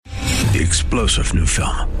The explosive new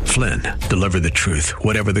film, Flynn, deliver the truth,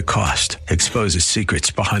 whatever the cost, exposes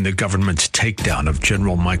secrets behind the government's takedown of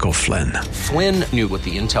General Michael Flynn. Flynn knew what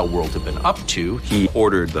the intel world had been up to. He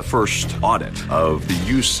ordered the first audit of the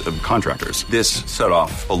use of contractors. This set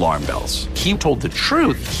off alarm bells. He told the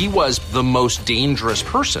truth. He was the most dangerous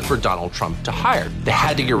person for Donald Trump to hire. They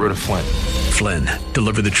had to get rid of Flynn. Flynn,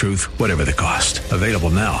 deliver the truth, whatever the cost. Available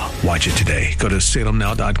now. Watch it today. Go to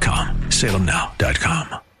salemnow.com.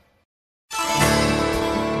 salemnow.com.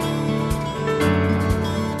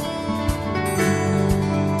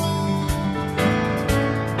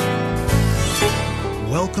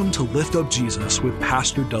 Welcome to Lift Up Jesus with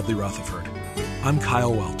Pastor Dudley Rutherford. I'm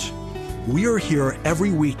Kyle Welch. We are here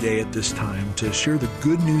every weekday at this time to share the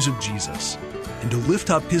good news of Jesus and to lift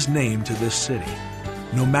up his name to this city.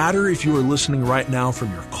 No matter if you are listening right now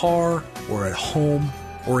from your car or at home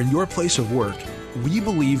or in your place of work, we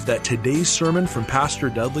believe that today's sermon from Pastor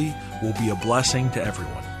Dudley will be a blessing to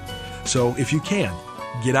everyone. So if you can,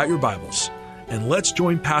 get out your Bibles and let's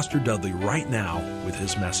join Pastor Dudley right now with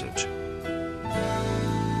his message.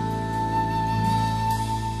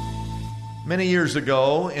 Many years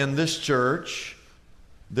ago in this church,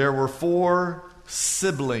 there were 4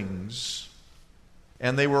 siblings,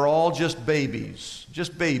 and they were all just babies,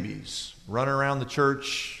 running around the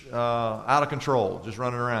church out of control, just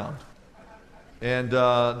running around. And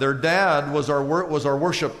their dad was our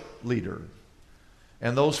worship leader.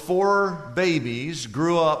 And those 4 babies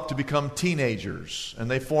grew up to become teenagers,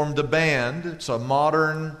 and they formed a band. It's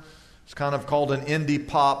kind of called an indie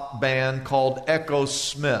pop band called Echo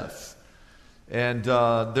Smith. And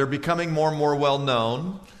they're becoming more and more well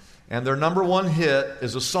known. And their number one hit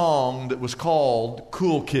is a song that was called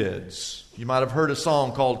Cool Kids. You might have heard a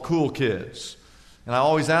song called Cool Kids. And I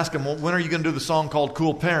always ask them, well, when are you going to do the song called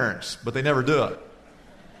Cool Parents? But they never do it.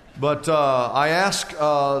 But I asked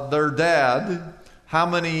their dad how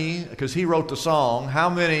many, because he wrote the song, how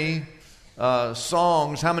many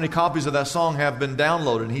copies of that song have been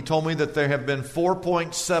downloaded. And he told me that there have been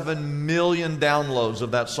 4.7 million downloads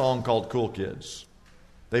of that song called Cool Kids.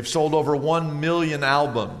 They've sold over 1 million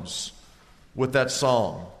albums with that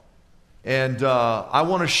song. And I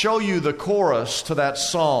want to show you the chorus to that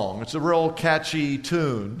song. It's a real catchy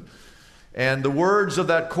tune. And the words of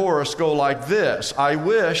that chorus go like this: I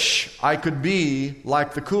wish I could be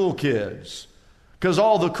like the cool kids. Because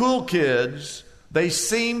all the cool kids, they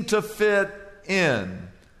seem to fit in.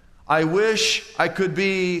 I wish I could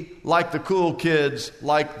be like the cool kids,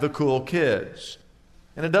 like the cool kids.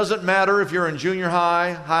 And it doesn't matter if you're in junior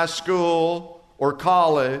high, high school, or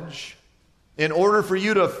college. In order for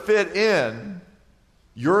you to fit in,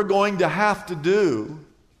 you're going to have to do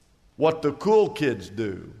what the cool kids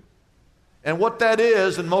do. And what that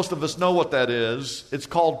is, and most of us know what that is, it's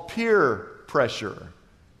called peer pressure.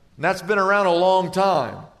 And that's been around a long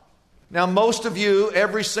time. Now, most of you,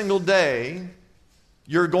 every single day,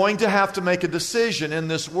 you're going to have to make a decision in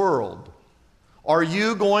this world. Are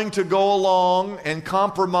you going to go along and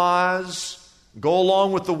compromise, go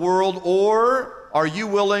along with the world, or are you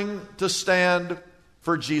willing to stand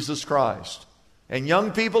for Jesus Christ? And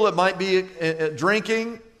young people, it might be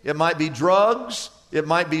drinking, it might be drugs, it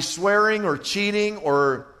might be swearing or cheating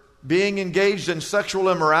or being engaged in sexual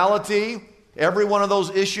immorality. Every one of those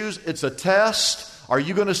issues, it's a test. Are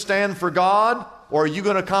you going to stand for God, or are you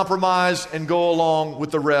going to compromise and go along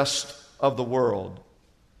with the rest of the world?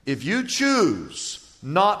 If you choose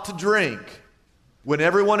not to drink when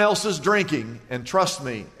everyone else is drinking, and trust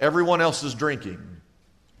me, everyone else is drinking.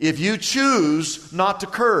 If you choose not to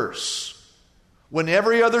curse when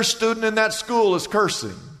every other student in that school is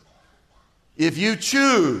cursing, if you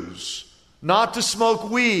choose not to smoke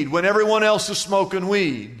weed when everyone else is smoking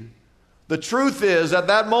weed, the truth is, at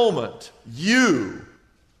that moment, you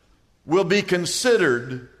will be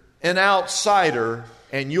considered an outsider,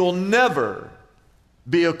 and you'll never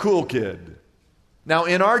be a cool kid. Now,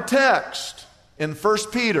 in our text, in 1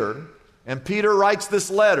 Peter, and Peter writes this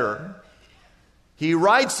letter, he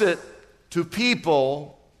writes it to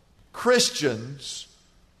people, Christians,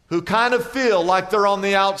 who kind of feel like they're on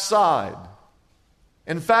the outside.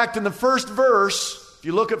 In fact, in the first verse, if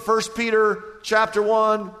you look at 1 Peter chapter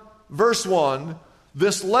 1, verse 1,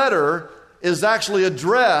 this letter is actually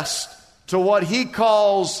addressed to what he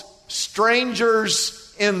calls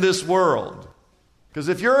strangers in this world. Because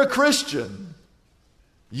if you're a Christian,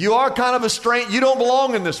 you are kind of a stranger. You don't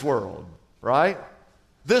belong in this world, right?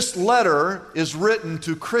 This letter is written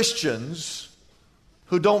to Christians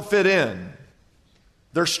who don't fit in.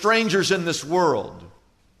 They're strangers in this world.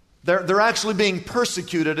 They're actually being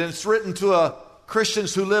persecuted, and it's written to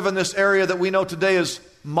Christians who live in this area that we know today as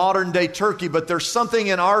modern day Turkey, but there's something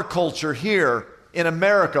in our culture here in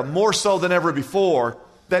America, more so than ever before,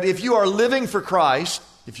 that if you are living for Christ,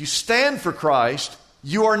 if you stand for Christ,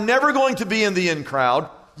 you are never going to be in the in crowd.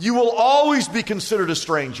 You will always be considered a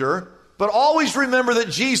stranger, but always remember that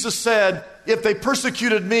Jesus said, if they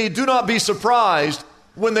persecuted me, do not be surprised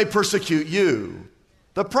when they persecute you.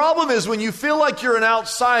 The problem is when you feel like you're an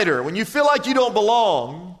outsider, when you feel like you don't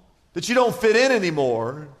belong, that you don't fit in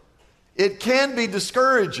anymore, it can be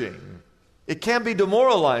discouraging. It can be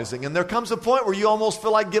demoralizing. And there comes a point where you almost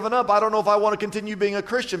feel like giving up. I don't know if I want to continue being a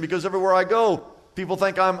Christian because everywhere I go, people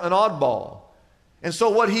think I'm an oddball. And so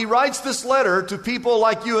what he writes this letter to people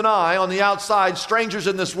like you and I on the outside, strangers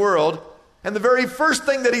in this world, and the very first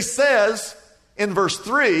thing that he says in verse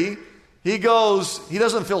 3, he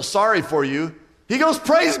doesn't feel sorry for you. He goes,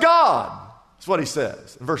 praise God. That's what he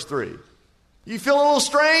says in verse 3. You feel a little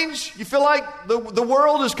strange? You feel like the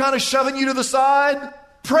world is kind of shoving you to the side?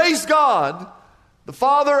 Praise God, the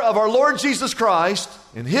Father of our Lord Jesus Christ.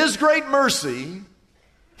 In His great mercy,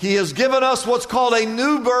 He has given us what's called a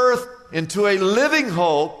new birth into a living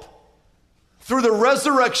hope through the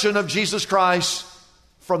resurrection of Jesus Christ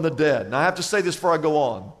from the dead. Now, I have to say this before I go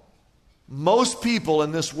on. Most people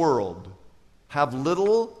in this world have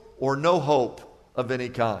little or no hope of any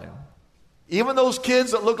kind. Even those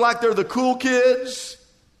kids that look like they're the cool kids,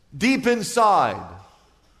 deep inside,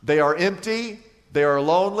 they are empty, they are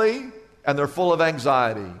lonely, and they're full of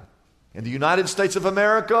anxiety. In the United States of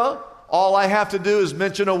America, all I have to do is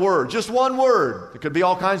mention a word, just one word. It could be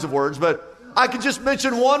all kinds of words, but I could just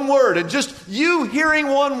mention one word, and just you hearing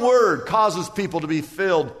one word causes people to be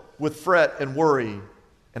filled with fret and worry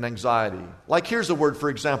and anxiety. Like here's a word, for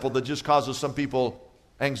example, that just causes some people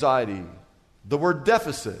anxiety. The word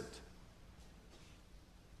deficit,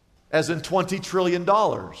 as in $20 trillion.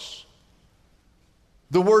 The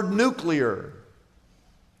word nuclear.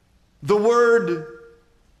 The word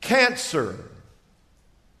cancer.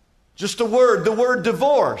 Just a word, the word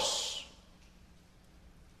divorce.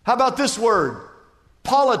 How about this word?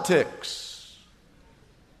 Politics.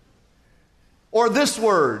 Or this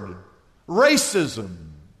word, racism.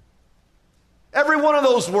 Every one of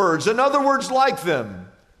those words, and other words like them,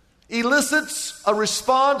 elicits a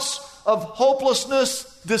response of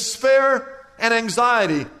hopelessness, despair, and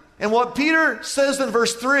anxiety. And what Peter says in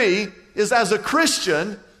verse 3 is, as a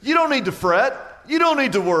Christian, you don't need to fret, you don't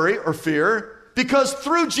need to worry or fear, because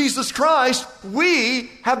through Jesus Christ, we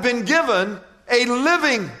have been given a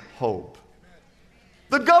living hope.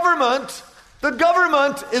 The government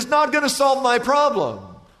is not going to solve my problem,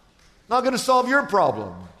 not going to solve your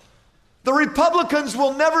problem. The Republicans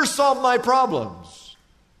will never solve my problems.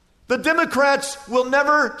 The Democrats will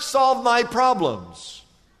never solve my problems.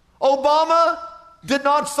 Obama did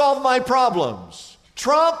not solve my problems.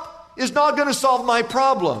 Trump is not going to solve my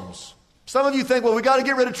problems. Some of you think, well, we got to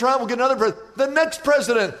get rid of Trump, we'll get another president. The next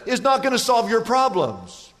president is not going to solve your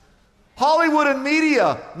problems. Hollywood and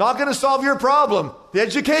media, not going to solve your problem. The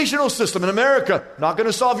educational system in America, not going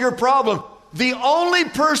to solve your problem. The only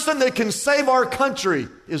person that can save our country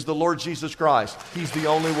is the Lord Jesus Christ. He's the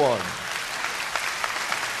only one.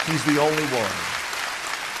 He's the only one.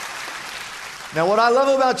 Now, what I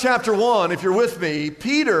love about chapter 1, if you're with me,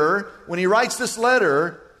 Peter, when he writes this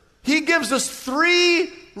letter, he gives us 3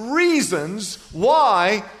 reasons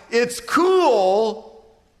why it's cool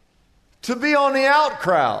to be on the out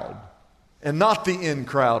crowd and not the in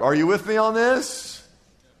crowd. Are you with me on this?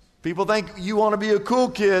 People think you want to be a cool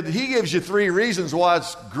kid. He gives you 3 reasons why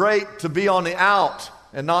it's great to be on the out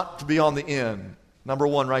and not to be on the in. Number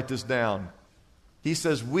 1, write this down. He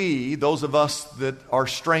says we, those of us that are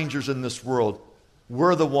strangers in this world,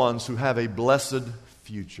 we're the ones who have a blessed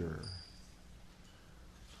future.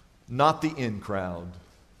 Not the in crowd.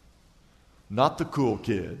 Not the cool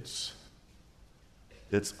kids.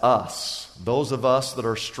 It's us, those of us that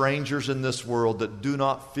are strangers in this world that do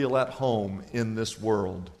not feel at home in this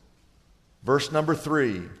world. Verse number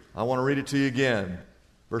 3, I want to read it to you again.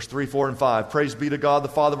 Verse 3, 4, and 5. Praise be to God, the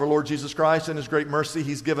Father of our Lord Jesus Christ. In His great mercy,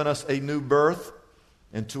 He's given us a new birth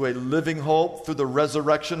into a living hope through the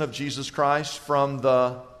resurrection of Jesus Christ from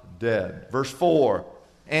the dead. Verse 4,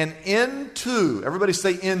 and into, everybody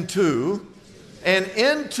say into, and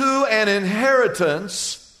into an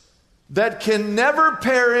inheritance that can never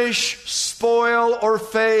perish, spoil, or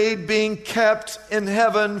fade, being kept in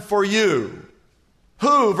heaven for you.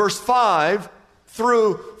 Who, verse 5,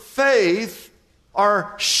 through faith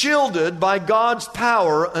are shielded by God's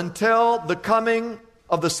power until the coming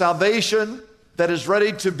of the salvation that is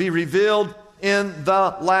ready to be revealed in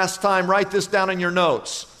the last time. Write this down in your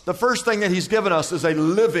notes. The first thing that He's given us is a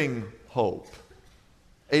living hope.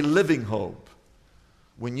 A living hope.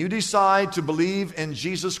 When you decide to believe in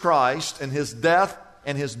Jesus Christ and His death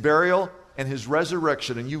and His burial and His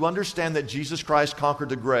resurrection, and you understand that Jesus Christ conquered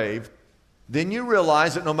the grave, then you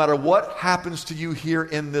realize that no matter what happens to you here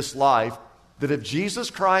in this life, that if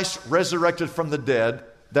Jesus Christ resurrected from the dead,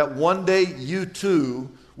 that one day you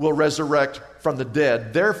too will resurrect from the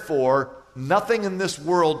dead. Therefore, nothing in this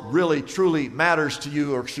world really truly matters to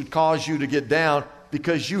you or should cause you to get down,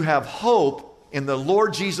 because you have hope in the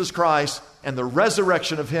Lord Jesus Christ and the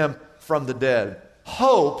resurrection of Him from the dead.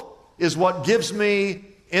 Hope is what gives me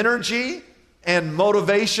energy and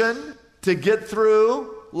motivation to get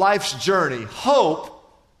through life's journey. Hope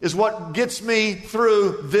is what gets me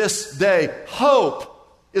through this day. Hope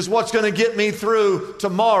is what's going to get me through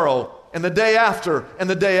tomorrow and the day after and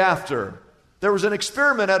the day after. There was an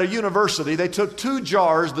experiment at a university. They took 2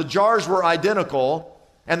 jars. The jars were identical,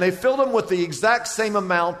 and they filled them with the exact same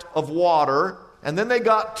amount of water, and then they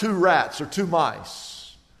got 2 rats or 2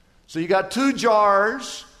 mice. So you got 2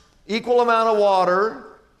 jars, equal amount of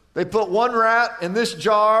water. They put 1 rat in this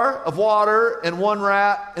jar of water and 1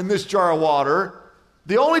 rat in this jar of water.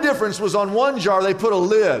 The only difference was on one jar, they put a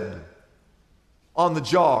lid on the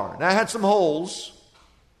jar. Now, it had some holes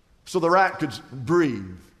so the rat could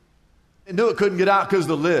breathe. It knew it couldn't get out because of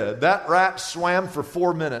the lid. That rat swam for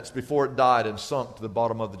 4 minutes before it died and sunk to the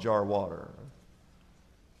bottom of the jar of water.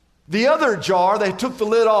 The other jar, they took the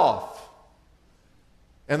lid off.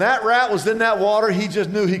 And that rat was in that water. He just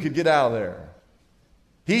knew he could get out of there.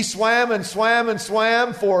 He swam and swam and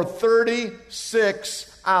swam for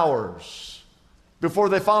 36 hours before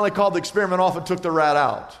they finally called the experiment off and took the rat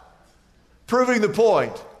out. Proving the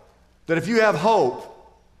point that if you have hope,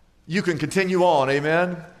 you can continue on.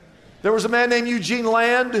 Amen? There was a man named Eugene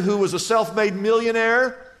Land who was a self-made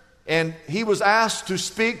millionaire, and he was asked to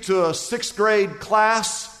speak to a 6th grade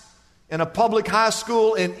class in a public high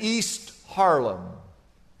school in East Harlem.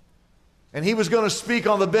 And he was going to speak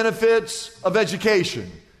on the benefits of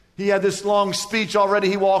education. He had this long speech already.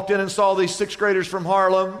 He walked in and saw these 6th graders from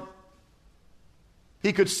Harlem.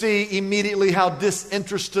 He could see immediately how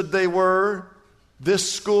disinterested they were.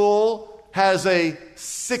 This school has a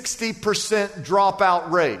 60% dropout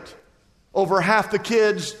rate. Over half the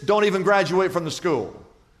kids don't even graduate from the school.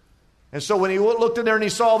 And so when he looked in there and he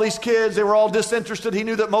saw these kids, they were all disinterested. He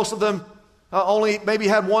knew that most of them only maybe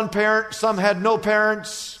had one parent. Some had no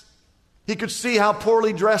parents. He could see how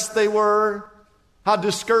poorly dressed they were, how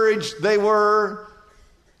discouraged they were.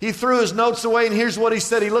 He threw his notes away, and here's what he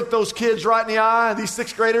said. He looked those kids right in the eye, these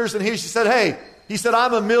 6th graders, and he said, "Hey," he said,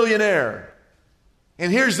 "I'm a millionaire.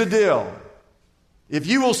 And here's the deal. If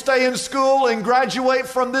you will stay in school and graduate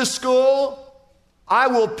from this school, I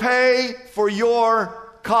will pay for your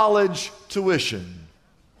college tuition."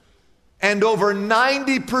 And over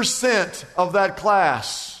 90% of that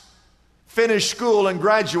class finished school and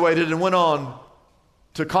graduated and went on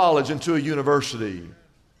to college and to a university.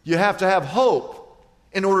 You have to have hope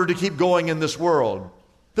in order to keep going in this world.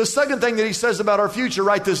 The second thing that he says about our future,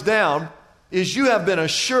 write this down, is you have been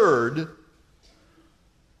assured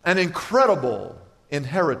an incredible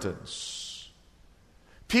inheritance.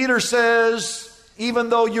 Peter says, even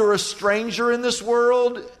though you're a stranger in this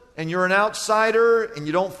world and you're an outsider and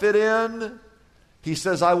you don't fit in, he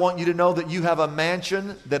says, I want you to know that you have a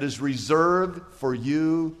mansion that is reserved for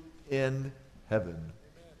you in heaven.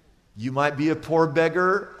 You might be a poor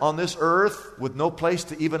beggar on this earth with no place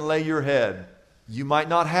to even lay your head. You might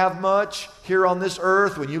not have much here on this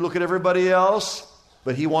earth when you look at everybody else,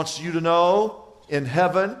 but he wants you to know in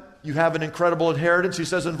heaven you have an incredible inheritance. He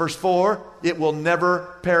says in verse 4, it will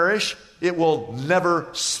never perish. It will never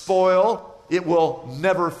spoil. It will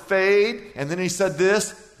never fade. And then he said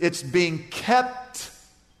this, it's being kept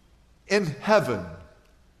in heaven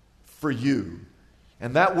for you.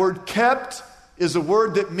 And that word kept is a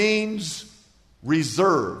word that means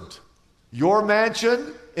reserved. Your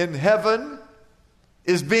mansion in heaven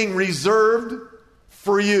is being reserved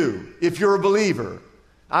for you if you're a believer.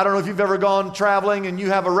 I don't know if you've ever gone traveling and you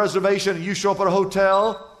have a reservation and you show up at a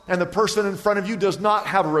hotel and the person in front of you does not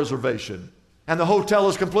have a reservation and the hotel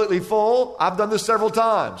is completely full. I've done this several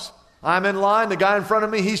times. I'm in line, the guy in front of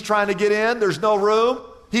me, he's trying to get in, there's no room,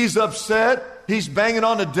 he's upset, he's banging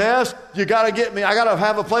on the desk, you got to get me, I got to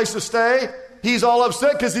have a place to stay. He's all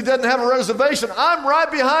upset because he doesn't have a reservation. I'm right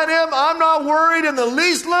behind him, I'm not worried in the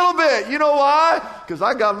least little bit. You know why? Because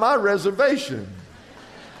I got my reservation.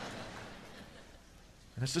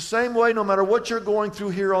 And it's the same way, no matter what you're going through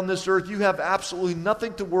here on this earth, you have absolutely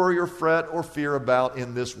nothing to worry or fret or fear about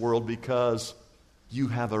in this world because you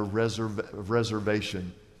have a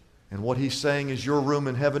reservation. And what he's saying is your room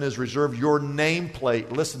in heaven is reserved. Your nameplate,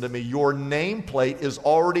 listen to me, your nameplate is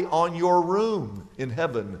already on your room in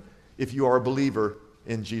heaven if you are a believer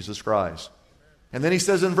in Jesus Christ. And then he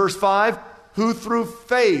says in verse 5, who through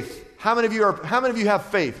faith, how many of you have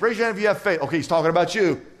faith? Raise your hand if you have faith. Okay, he's talking about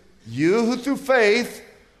you. You who through faith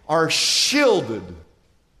are shielded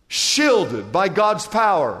by God's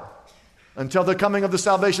power until the coming of the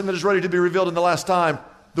salvation that is ready to be revealed in the last time.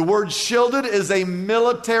 The word shielded is a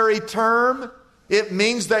military term. It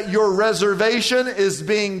means that your reservation is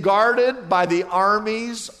being guarded by the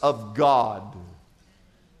armies of God.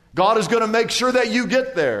 God is going to make sure that you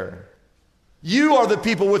get there. You are the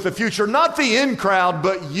people with the future, not the in crowd,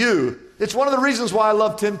 but you. It's one of the reasons why I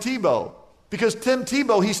love Tim Tebow. Because Tim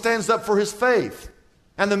Tebow, he stands up for his faith.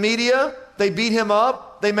 And the media, they beat him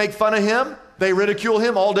up. They make fun of him. They ridicule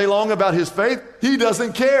him all day long about his faith. He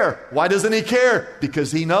doesn't care. Why doesn't he care?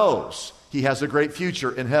 Because he knows he has a great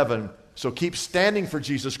future in heaven. So keep standing for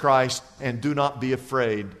Jesus Christ and do not be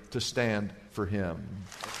afraid to stand for him.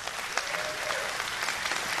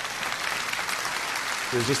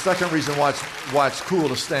 There's a second reason why it's cool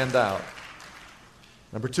to stand out.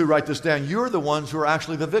 Number 2, write this down. You're the ones who are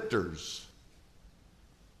actually the victors.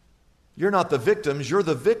 You're not the victims, you're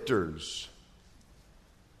the victors.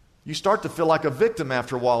 You start to feel like a victim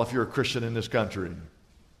after a while if you're a Christian in this country.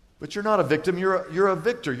 But you're not a victim, you're a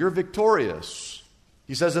victor, you're victorious.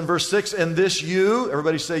 He says in verse 6, and this you,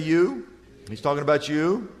 everybody say you. He's talking about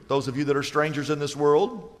you, those of you that are strangers in this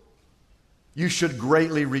world. You should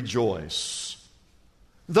greatly rejoice.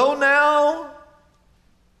 Though now,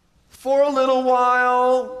 for a little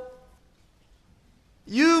while,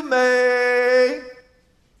 you may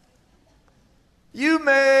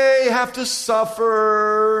have to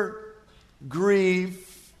suffer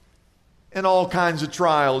grief and all kinds of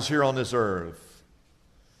trials here on this earth.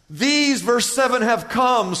 These, verse 7, have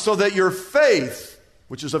come so that your faith,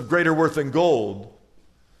 which is of greater worth than gold,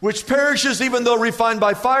 which perishes even though refined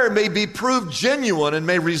by fire, may be proved genuine and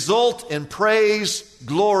may result in praise,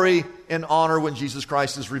 glory, and honor when Jesus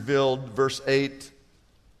Christ is revealed. Verse 8,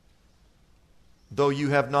 though you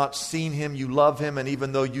have not seen him, you love him, and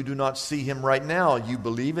even though you do not see him right now, you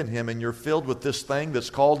believe in him, and you're filled with this thing that's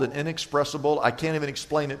called an inexpressible, I can't even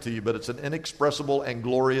explain it to you, but it's an inexpressible and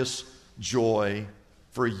glorious joy.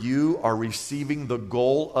 For you are receiving the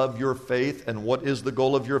goal of your faith. And what is the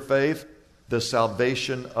goal of your faith? The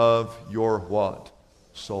salvation of your what?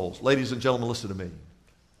 Souls. Ladies and gentlemen, listen to me.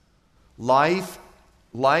 Life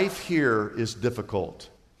here is difficult.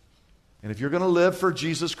 And if you're going to live for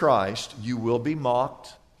Jesus Christ, you will be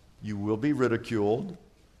mocked, you will be ridiculed,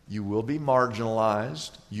 you will be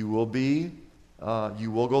marginalized, you will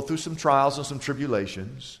go through some trials and some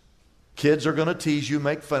tribulations. Kids are going to tease you,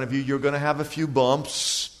 make fun of you. You're going to have a few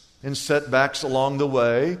bumps and setbacks along the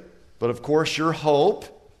way. But of course, your hope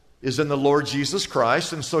is in the Lord Jesus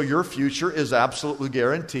Christ, and so your future is absolutely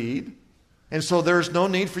guaranteed. And so there's no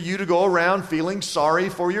need for you to go around feeling sorry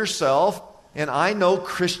for yourself. And I know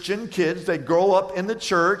Christian kids, they grow up in the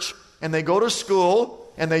church and they go to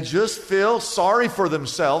school and they just feel sorry for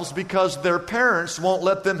themselves because their parents won't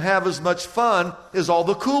let them have as much fun as all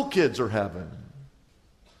the cool kids are having.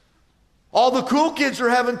 All the cool kids are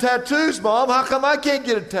having tattoos, Mom. How come I can't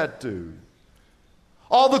get a tattoo?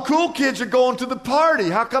 All the cool kids are going to the party.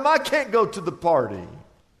 How come I can't go to the party?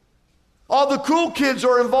 All the cool kids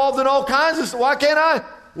are involved in all kinds of stuff. Why can't I?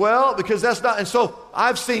 Well, because that's not. And so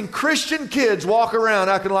I've seen Christian kids walk around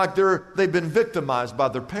acting like they've been victimized by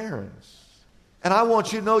their parents. And I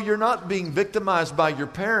want you to know you're not being victimized by your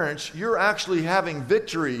parents. You're actually having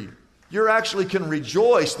victory. You actually can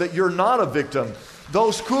rejoice that you're not a victim.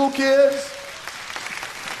 Those cool kids,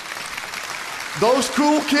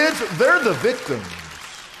 they're the victims.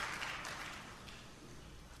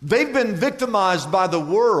 They've been victimized by the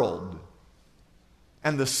world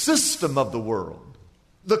and the system of the world.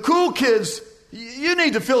 The cool kids, you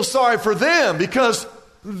need to feel sorry for them because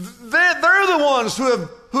they're the ones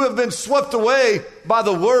who have been swept away by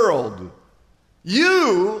the world.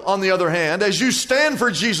 You, on the other hand, as you stand for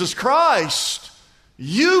Jesus Christ,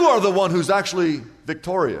 you are the one who's actually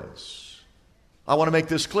victorious. I want to make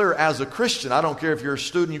this clear. As a Christian, I don't care if you're a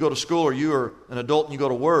student, you go to school, or you are an adult and you go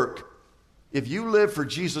to work. If you live for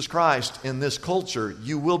Jesus Christ in this culture,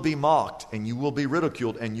 you will be mocked and you will be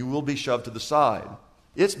ridiculed and you will be shoved to the side.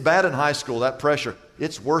 It's bad in high school, that pressure.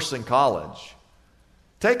 It's worse in college.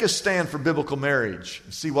 Take a stand for biblical marriage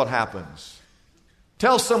and see what happens.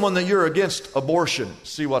 Tell someone that you're against abortion,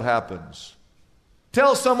 see what happens.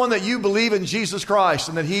 Tell someone that you believe in Jesus Christ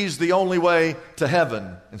and that He's the only way to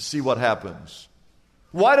heaven and see what happens.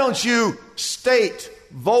 Why don't you state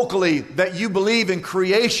vocally that you believe in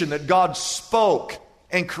creation, that God spoke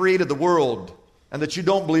and created the world, and that you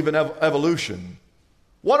don't believe in evolution?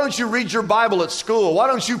 Why don't you read your Bible at school? Why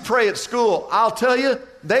don't you pray at school? I'll tell you,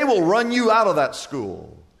 they will run you out of that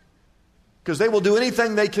school because they will do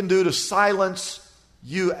anything they can do to silence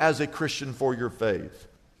you as a Christian for your faith.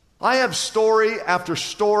 I have story after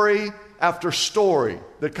story after story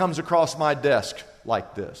that comes across my desk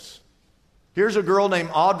like this. Here's a girl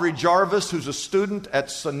named Audrey Jarvis who's a student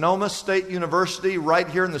at Sonoma State University right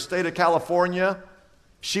here in the state of California.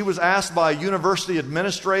 She was asked by a university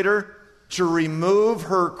administrator to remove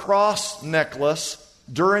her cross necklace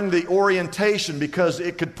during the orientation because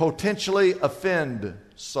it could potentially offend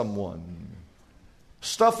someone.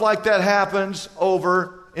 Stuff like that happens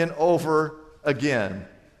over and over again.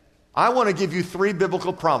 I want to give you 3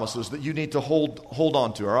 biblical promises that you need to hold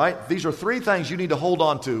on to, all right? These are 3 things you need to hold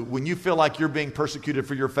on to when you feel like you're being persecuted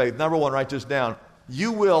for your faith. Number 1, write this down.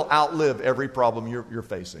 You will outlive every problem you're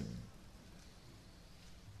facing.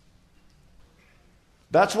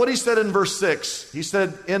 That's what he said in verse 6. He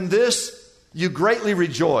said, in this you greatly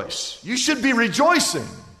rejoice. You should be rejoicing.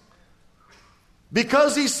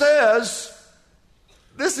 Because he says,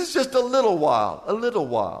 this is just a little while, a little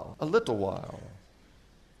while, a little while.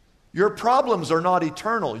 Your problems are not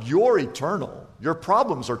eternal. You're eternal. Your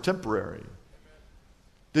problems are temporary.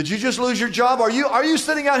 Did you just lose your job? Are you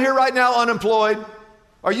sitting out here right now unemployed?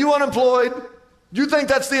 Are you unemployed? Do you think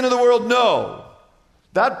that's the end of the world? No.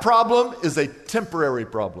 That problem is a temporary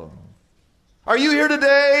problem. Are you here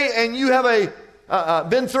today and you have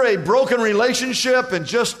been through a broken relationship and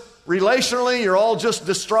just relationally you're all just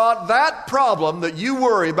distraught? That problem that you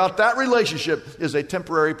worry about, that relationship, is a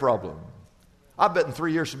temporary problem. I bet in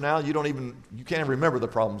 3 years from now you can't even remember the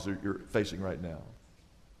problems that you're facing right now.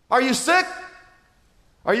 Are you sick?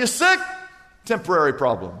 Are you sick? Temporary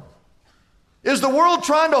problem. Is the world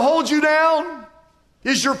trying to hold you down?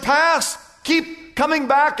 Is your past keep coming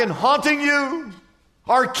back and haunting you?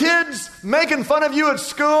 Are kids making fun of you at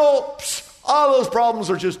school? All those problems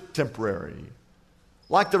are just temporary.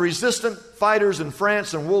 Like the resistant fighters in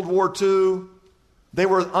France in World War II, they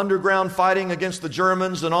were underground fighting against the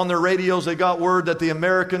Germans, and on their radios they got word that the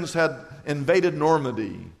Americans had invaded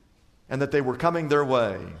Normandy and that they were coming their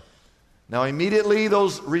way. Now immediately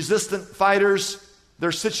those resistant fighters,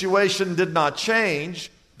 their situation did not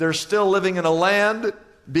change. They're still living in a land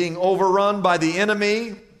being overrun by the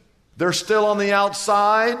enemy. They're still on the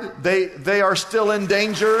outside. They are still in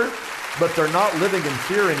danger, but they're not living in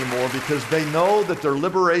fear anymore because they know that their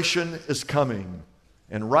liberation is coming.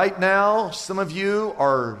 And right now, some of you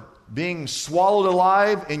are being swallowed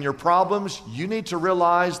alive in your problems. You need to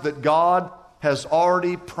realize that God has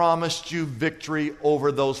already promised you victory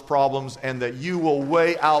over those problems and that you will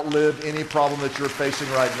way outlive any problem that you're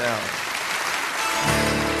facing right now.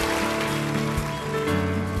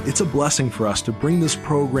 It's a blessing for us to bring this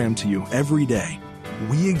program to you every day.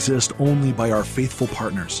 We exist only by our faithful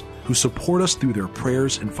partners who support us through their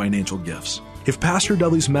prayers and financial gifts. If Pastor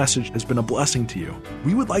Dudley's message has been a blessing to you,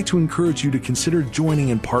 we would like to encourage you to consider joining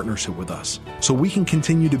in partnership with us so we can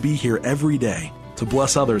continue to be here every day to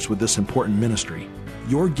bless others with this important ministry.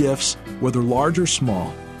 Your gifts, whether large or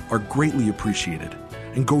small, are greatly appreciated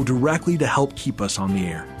and go directly to help keep us on the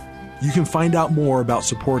air. You can find out more about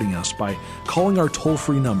supporting us by calling our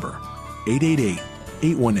toll-free number,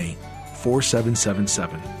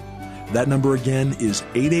 888-818-4777. That number again is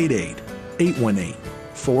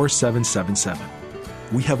 888-818-4777.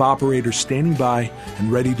 We have operators standing by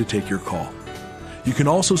and ready to take your call. You can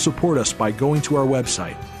also support us by going to our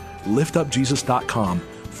website,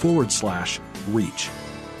 liftupjesus.com/reach.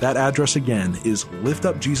 That address again is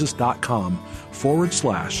liftupjesus.com/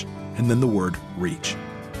 and then the word reach.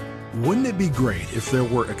 Wouldn't it be great if there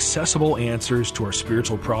were accessible answers to our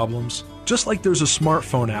spiritual problems? Just like there's a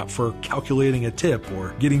smartphone app for calculating a tip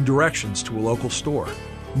or getting directions to a local store.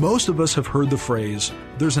 Most of us have heard the phrase,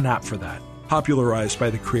 "There's an app for that," popularized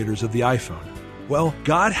by the creators of the iPhone. Well,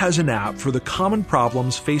 God has an app for the common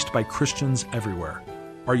problems faced by Christians everywhere.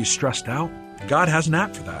 Are you stressed out? God has an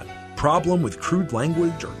app for that. Problem with crude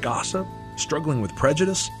language or gossip? Struggling with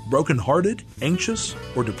prejudice? Brokenhearted? Anxious?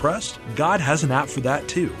 Or depressed? God has an app for that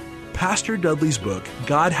too. Pastor Dudley's book,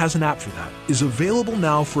 God Has an App for That, is available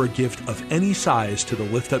now for a gift of any size to the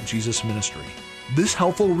Lift Up Jesus ministry. This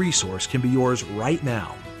helpful resource can be yours right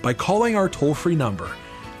now by calling our toll-free number,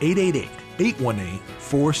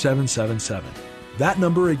 888-818-4777. That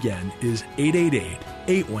number again is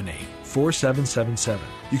 888-818-4777.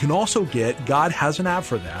 You can also get God Has an App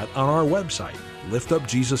for That on our website,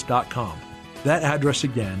 liftupjesus.com. That address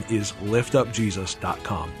again is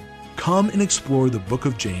liftupjesus.com. Come and explore the book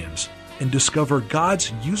of James and discover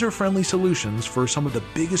God's user-friendly solutions for some of the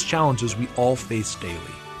biggest challenges we all face daily.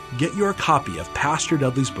 Get your copy of Pastor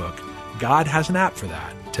Dudley's book, God Has an App for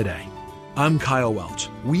That, today. I'm Kyle Welch.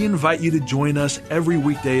 We invite you to join us every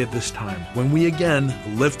weekday at this time when we again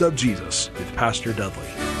lift up Jesus with Pastor Dudley.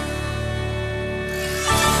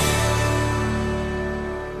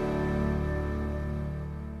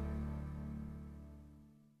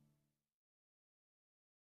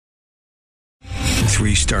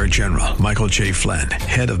 Three-star General Michael J. Flynn,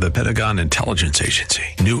 head of the Pentagon Intelligence Agency,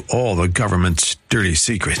 knew all the government's dirty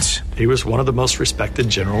secrets. He was one of the most respected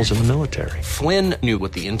generals in the military. Flynn knew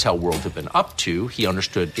what the intel world had been up to. He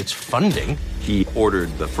understood its funding. He ordered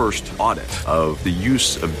the first audit of the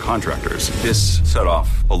use of contractors. This set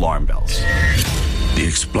off alarm bells. The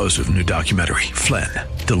explosive new documentary, Flynn,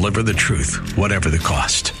 Deliver the Truth, Whatever the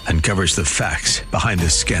Cost, uncovers the facts behind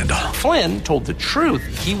this scandal. Flynn told the truth.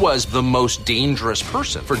 He was the most dangerous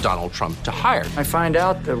person for Donald Trump to hire. I find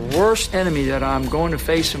out the worst enemy that I'm going to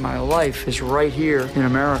face in my life is right here in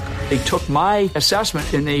America. They took my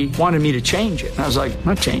assessment and they wanted me to change it. And I was like, I'm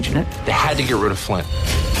not changing it. They had to get rid of Flynn.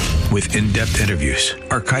 With in-depth interviews,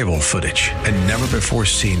 archival footage, and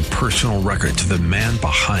never-before-seen personal records of the man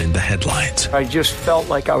behind the headlines. I just felt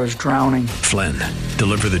like I was drowning. Flynn,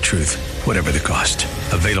 Deliver the Truth, Whatever the Cost.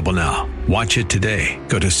 Available now. Watch it today.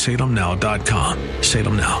 Go to salemnow.com.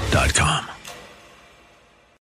 salemnow.com.